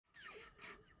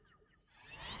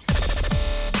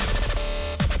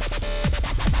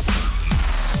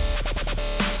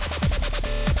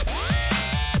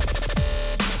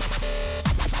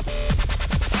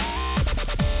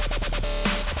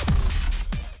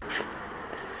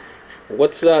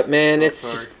What's up, man?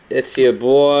 It's your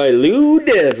boy Lou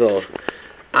Dizzle.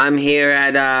 I'm here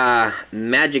at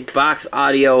Magic Box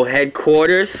Audio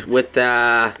headquarters with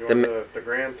the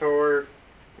grand tour.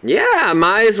 Yeah,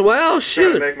 might as well.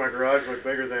 Shoot. Trying to make my garage look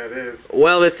bigger than it is.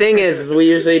 Well, the thing is, we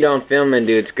usually don't film in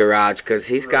dude's garage because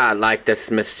he's got like the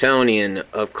Smithsonian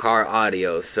of car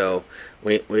audio, so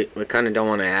we kind of don't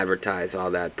want to advertise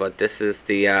all that. But this is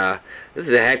the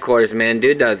headquarters, man.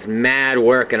 Dude does mad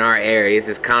work in our area. He's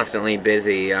just constantly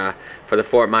busy for the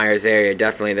Fort Myers area.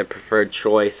 Definitely the preferred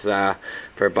choice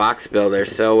for box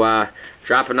builders. So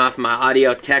dropping off my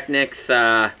Audio Technics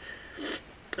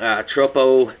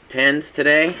Tropo 10s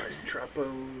today. Nice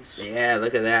Tropos. Yeah,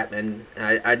 look at that, man.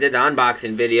 I did the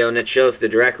unboxing video and it shows the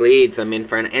direct leads. I mean,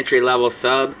 for an entry-level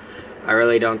sub, I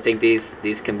really don't think these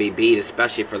can be beat,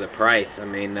 especially for the price. I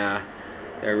mean, they're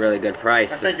a really good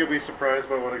price. I think you'll be surprised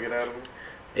by what I get out of them.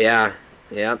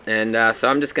 Yeah, and so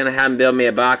I'm just going to have them build me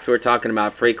a box. We're talking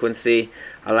about frequency.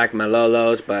 I like my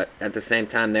low-lows, but at the same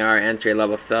time, they are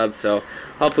entry-level subs, so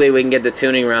hopefully we can get the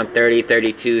tuning around 30,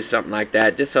 32, something like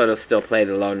that, just so it'll still play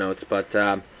the low notes. But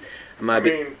I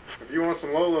mean, if you want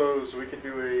some low-lows, we could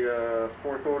do a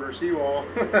fourth-order seawall.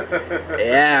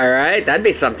 Yeah, right? That'd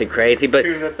be something crazy, but...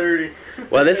 Tune at 30.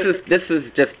 Well, this is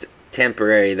just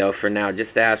temporary, though, for now,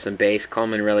 just to have some bass.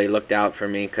 Coleman really looked out for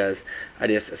me, because I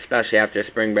just, especially after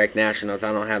Spring Break Nationals,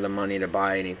 I don't have the money to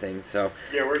buy anything, so...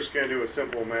 Yeah, we're just going to do a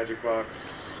simple Magic Box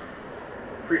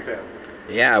prefab.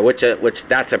 Yeah, which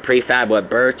that's a prefab with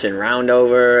birch and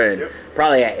roundover, and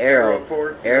probably an arrow.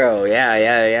 Ports, arrow,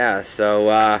 yeah.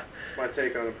 So, my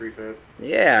take on a prefab.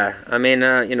 Yeah, I mean,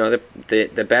 you know,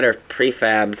 the better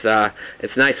prefabs,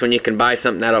 it's nice when you can buy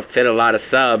something that'll fit a lot of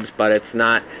subs, but it's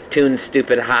not tuned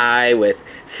stupid high with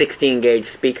 16 gauge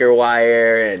speaker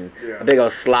wire and a big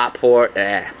old slot port.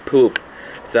 Poop.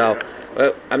 So,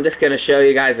 well, I'm just going to show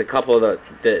you guys a couple of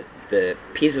the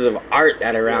pieces of art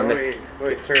that are around this.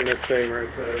 Let me turn this thing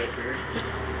right side up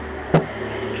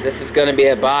here. This is going to be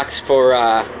a box for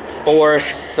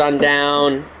Forest,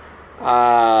 Sundown,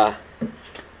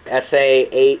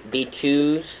 SA8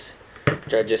 B2s,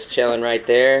 which are just chilling right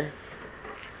there.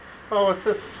 Oh, what's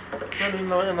this in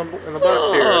the box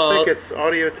here? I think it's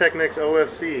Audio Technics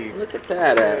OFC. Look at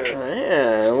that.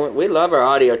 Yeah, we love our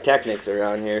Audio Technics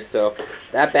around here. So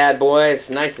that bad boy is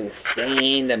nice and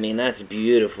stained. I mean, that's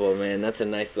beautiful, man. That's a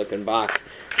nice looking box.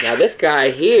 Now this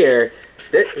guy here,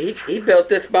 he built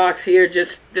this box here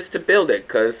just to build it,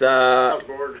 cause I was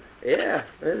bored. Yeah,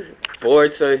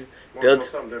 bored, so he builds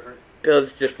something different.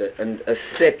 Builds just a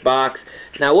sick box.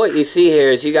 Now what you see here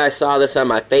is, you guys saw this on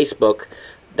my Facebook.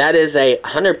 That is a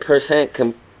 100%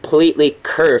 completely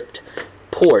curved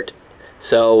port.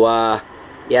 So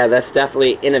yeah, that's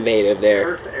definitely innovative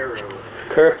there. Curved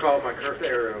arrow. I call it my curved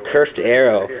arrow. Curved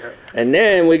arrow. Yeah. And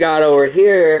then we got over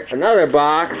here another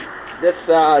box. This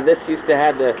used to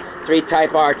have the 3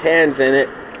 Type R10s in it.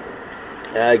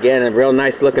 Again, a real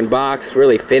nice looking box,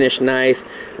 really finished nice,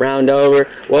 round over.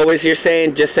 What was you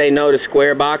saying? Just say no to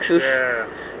square boxes? Yeah.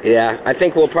 Yeah, I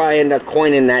think we'll probably end up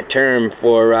coining that term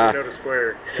for say no to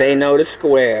square. Say no to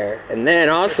square. And then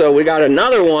also we got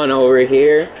another one over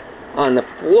here on the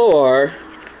floor,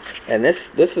 and this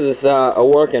is a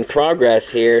work in progress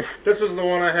here. This was the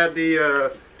one I had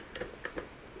the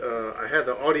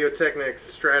Audio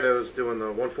Technics Stratos doing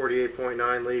the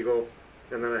 148.9 legal,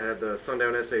 and then I had the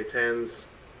Sundown SA10s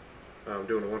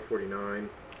doing the 149.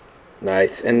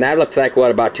 Nice. And that looks like,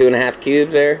 what, about 2.5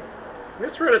 cubes there?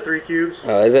 It's right at 3 cubes.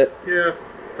 Oh, is it? Yeah.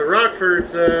 The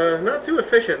Rockford's not too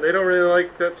efficient. They don't really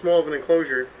like that small of an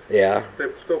enclosure. Yeah. They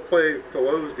still play the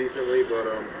lows decently, but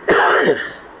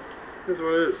this is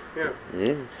what it is.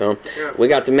 Yeah. So we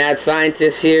got the mad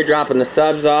scientist here dropping the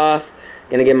subs off.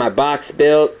 Gonna get my box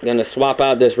built. Gonna swap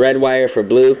out this red wire for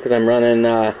blue, because I'm running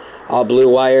all blue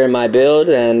wire in my build.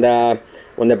 And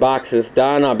when the box is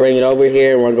done, I'll bring it over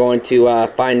here, and we're going to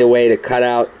find a way to cut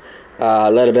out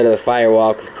a little bit of the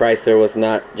firewall, because Chrysler was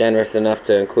not generous enough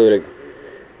to include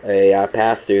a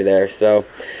pass-through there. So,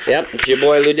 yep, it's your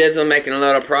boy Lou Dizzle making a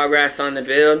little progress on the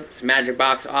build. It's Magic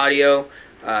Box Audio.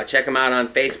 Check them out on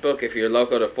Facebook if you're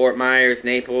local to Fort Myers,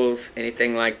 Naples,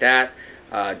 anything like that.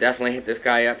 Definitely hit this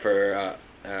guy up for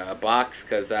a box,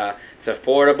 because it's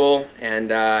affordable, and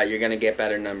you're going to get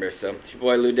better numbers. So, it's your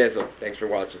boy Lou Dizzle. Thanks for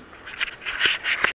watching.